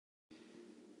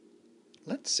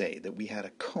Let's say that we had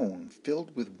a cone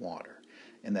filled with water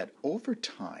and that over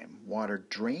time water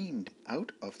drained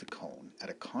out of the cone at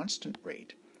a constant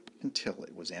rate until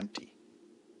it was empty.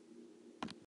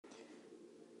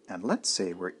 And let's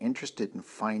say we're interested in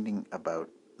finding about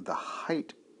the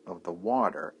height of the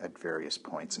water at various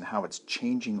points and how it's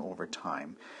changing over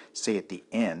time, say at the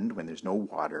end when there's no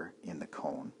water in the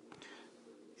cone,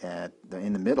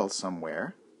 in the middle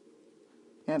somewhere,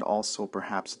 and also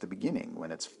perhaps at the beginning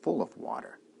when it's full of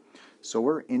water. So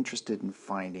we're interested in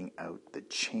finding out the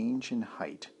change in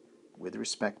height with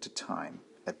respect to time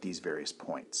at these various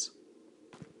points.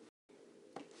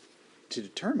 To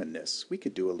determine this, we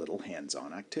could do a little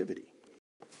hands-on activity.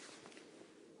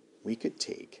 We could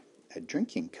take a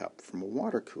drinking cup from a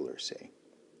water cooler, say,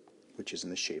 which is in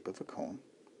the shape of a cone,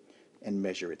 and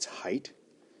measure its height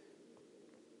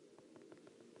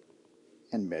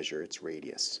and measure its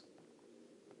radius.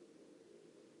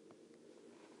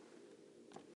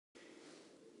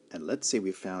 And let's say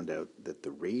we found out that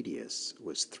the radius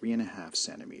was 3.5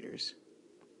 centimeters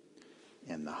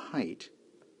and the height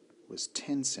was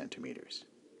 10 centimeters.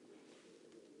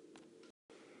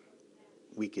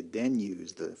 We could then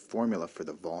use the formula for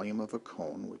the volume of a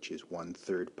cone, which is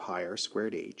 1/3 pi r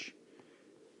squared h,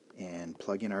 and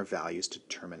plug in our values to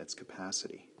determine its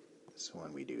capacity. So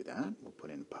when we do that, we'll put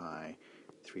in pi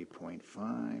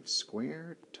 3.5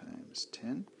 squared times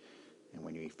 10, and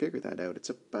when we figure that out, it's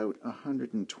about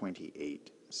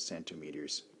 128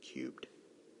 centimeters cubed.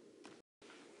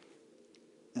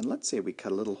 And let's say we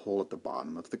cut a little hole at the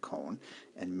bottom of the cone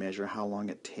and measure how long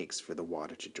it takes for the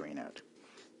water to drain out.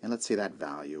 And let's say that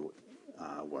value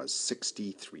was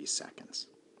 63 seconds.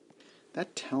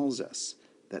 That tells us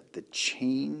that the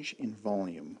change in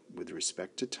volume with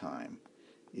respect to time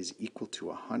is equal to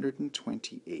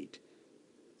 128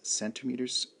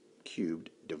 centimeters cubed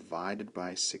divided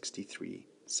by 63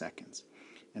 seconds.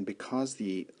 And because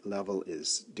the level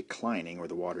is declining, or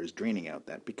the water is draining out,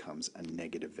 that becomes a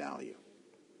negative value.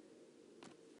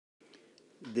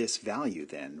 This value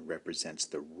then represents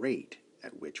the rate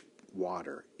at which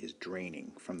water is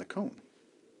draining from the cone.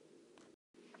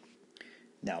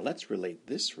 Now let's relate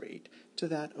this rate to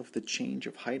that of the change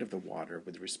of height of the water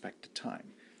with respect to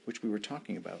time, which we were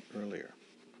talking about earlier.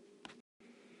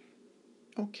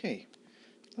 Okay,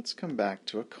 let's come back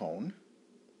to a cone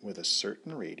with a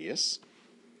certain radius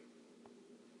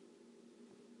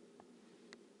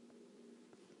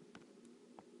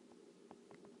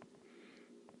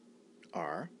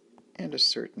r and a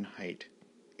certain height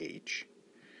h,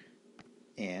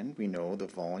 and we know the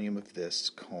volume of this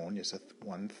cone is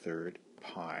 1/3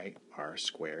 pi r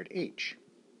squared h.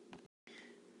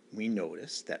 We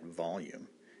notice that volume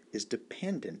is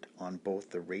dependent on both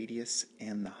the radius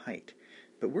and the height,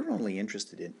 but we're only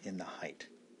interested in the height.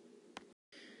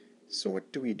 So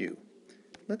what do?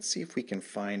 Let's see if we can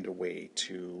find a way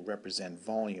to represent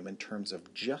volume in terms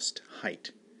of just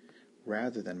height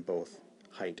rather than both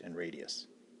height and radius.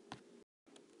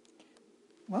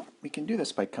 Well, we can do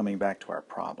this by coming back to our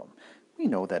problem. We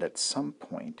know that at some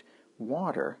point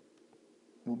water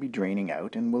will be draining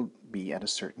out and will be at a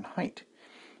certain height.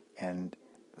 And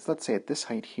let's say at this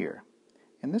height here.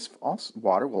 And this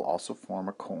water will also form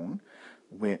a cone,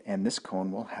 and this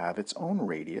cone will have its own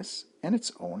radius and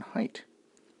its own height.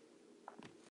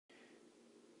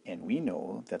 And we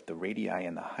know that the radii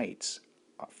and the heights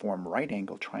form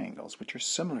right-angled triangles, which are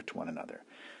similar to one another.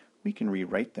 We can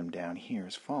rewrite them down here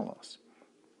as follows.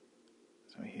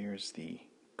 So here's the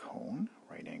cone,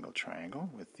 right-angled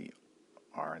triangle with the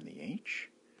r and the h.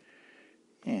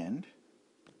 And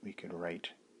we could write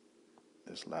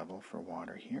this level for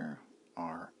water here,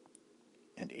 r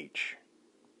and h,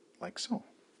 like so.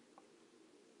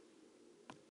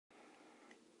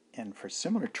 And for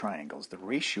similar triangles, the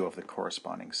ratio of the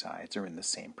corresponding sides are in the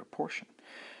same proportion.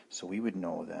 So we would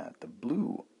know that the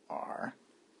blue r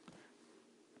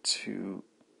to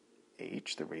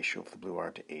h, the ratio of the blue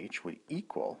r to h, would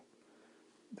equal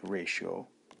the ratio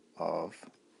of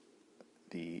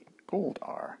the gold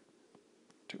r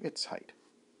to its height.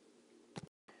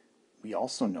 We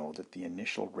also know that the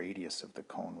initial radius of the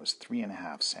cone was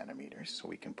 3.5 centimeters, so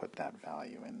we can put that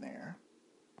value in there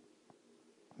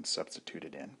and substitute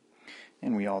it in.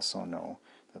 And we also know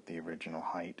that the original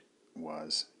height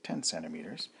was 10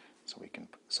 centimeters, so we can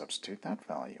substitute that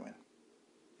value in.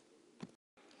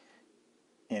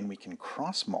 And we can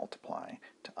cross-multiply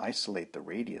to isolate the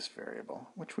radius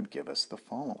variable, which would give us the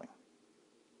following.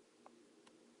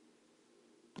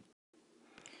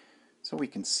 So we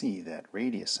can see that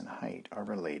radius and height are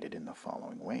related in the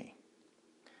following way.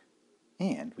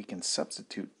 And we can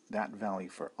substitute that value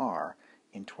for r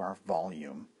into our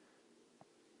volume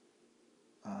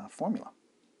formula.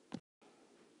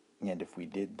 And if we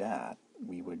did that,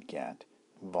 we would get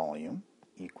volume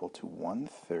equal to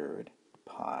 1/3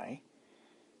 pi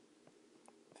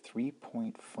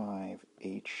 3.5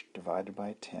 h divided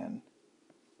by 10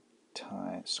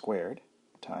 squared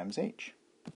times h.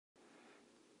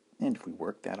 And if we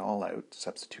work that all out,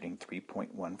 substituting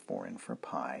 3.14 in for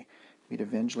pi, we'd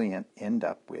eventually end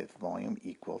up with volume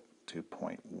equal to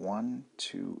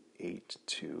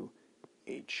 0.1282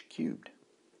 h cubed.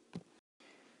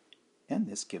 And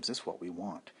this gives us what we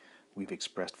want. We've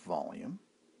expressed volume,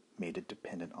 made it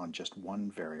dependent on just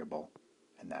one variable,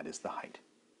 and that is the height.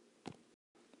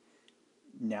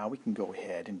 Now we can go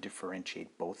ahead and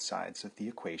differentiate both sides of the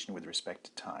equation with respect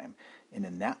to time, and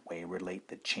in that way relate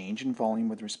the change in volume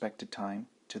with respect to time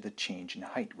to the change in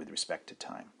height with respect to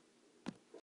time.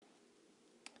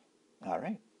 All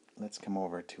right, let's come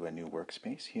over to a new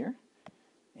workspace here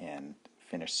and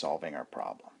finish solving our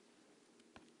problem.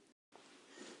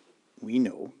 We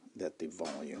know that the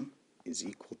volume is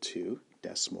equal to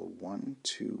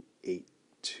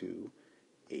 0.1282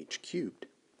 h cubed.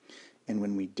 And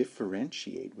when we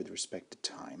differentiate with respect to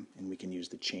time, and we can use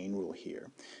the chain rule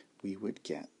here, we would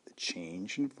get the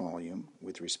change in volume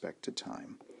with respect to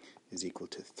time is equal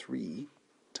to 3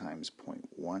 times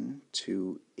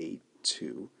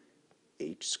 0.1282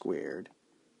 h squared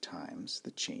times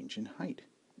the change in height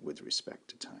with respect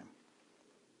to time.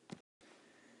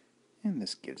 And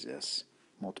this gives us,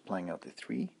 multiplying out the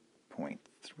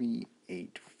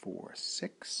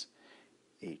 3.3846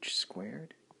 h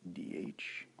squared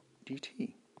dh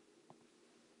dt.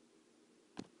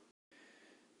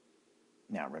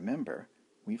 Now remember,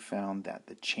 we found that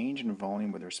the change in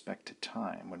volume with respect to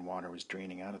time when water was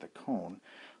draining out of the cone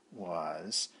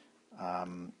was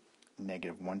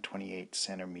negative 128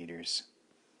 centimeters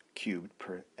cubed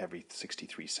per every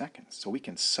 63 seconds. So we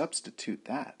can substitute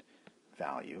that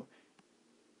value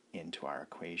into our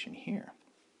equation here.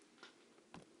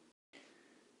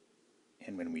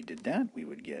 And when we did that, we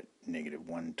would get negative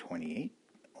 128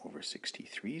 over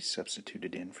 63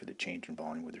 substituted in for the change in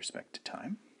volume with respect to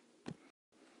time,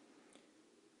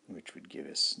 which would give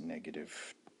us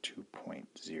negative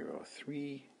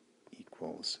 2.03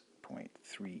 equals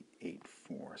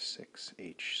 0.3846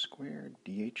 h squared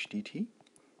dh dt.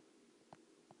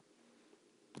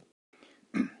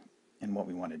 And what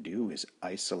we want to do is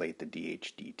isolate the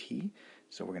dh dt,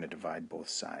 so we're going to divide both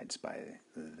sides by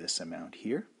this amount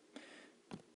here,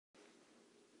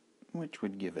 which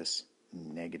would give us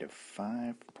negative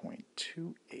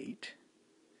 5.28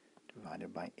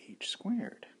 divided by h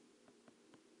squared.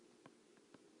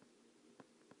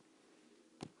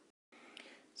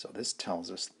 So this tells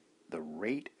us the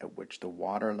rate at which the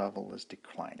water level is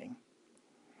declining,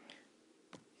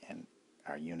 and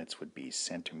our units would be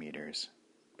centimeters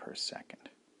per second.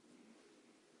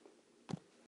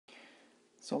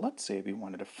 So let's say we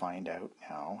wanted to find out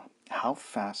now how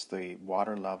fast the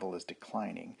water level is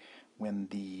declining when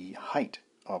the height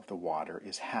of the water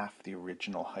is half the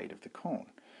original height of the cone.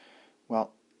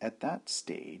 Well, at that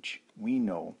stage, we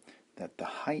know that the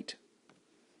height,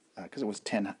 because it was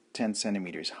 10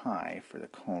 centimeters high for the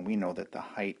cone, we know that the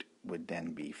height would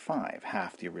then be 5,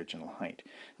 half the original height.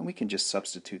 And we can just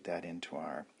substitute that into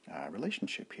our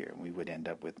relationship here. We would end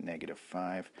up with negative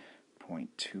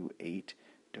 5.28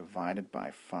 divided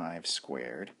by 5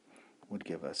 squared would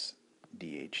give us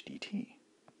dh dt.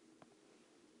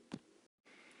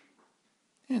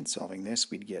 And solving this,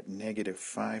 we'd get negative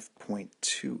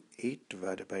 5.28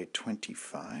 divided by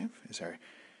 25 is our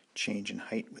change in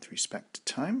height with respect to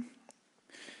time.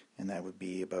 And that would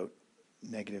be about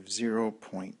negative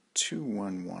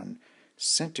 0.211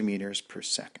 centimeters per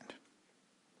second.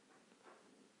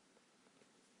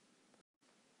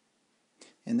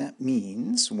 And that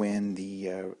means when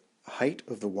the height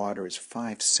of the water is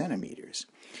 5 centimeters,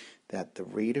 that the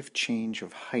rate of change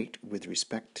of height with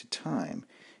respect to time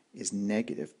is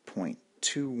negative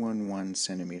 0.211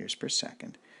 centimeters per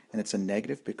second. And it's a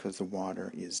negative because the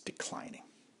water is declining.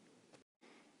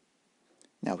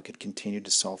 Now we could continue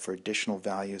to solve for additional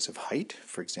values of height.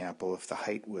 For example, if the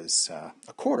height was a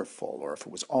quarter full, or if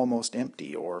it was almost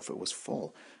empty, or if it was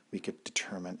full, we could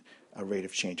determine a rate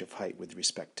of change of height with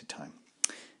respect to time.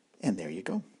 And there you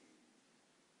go.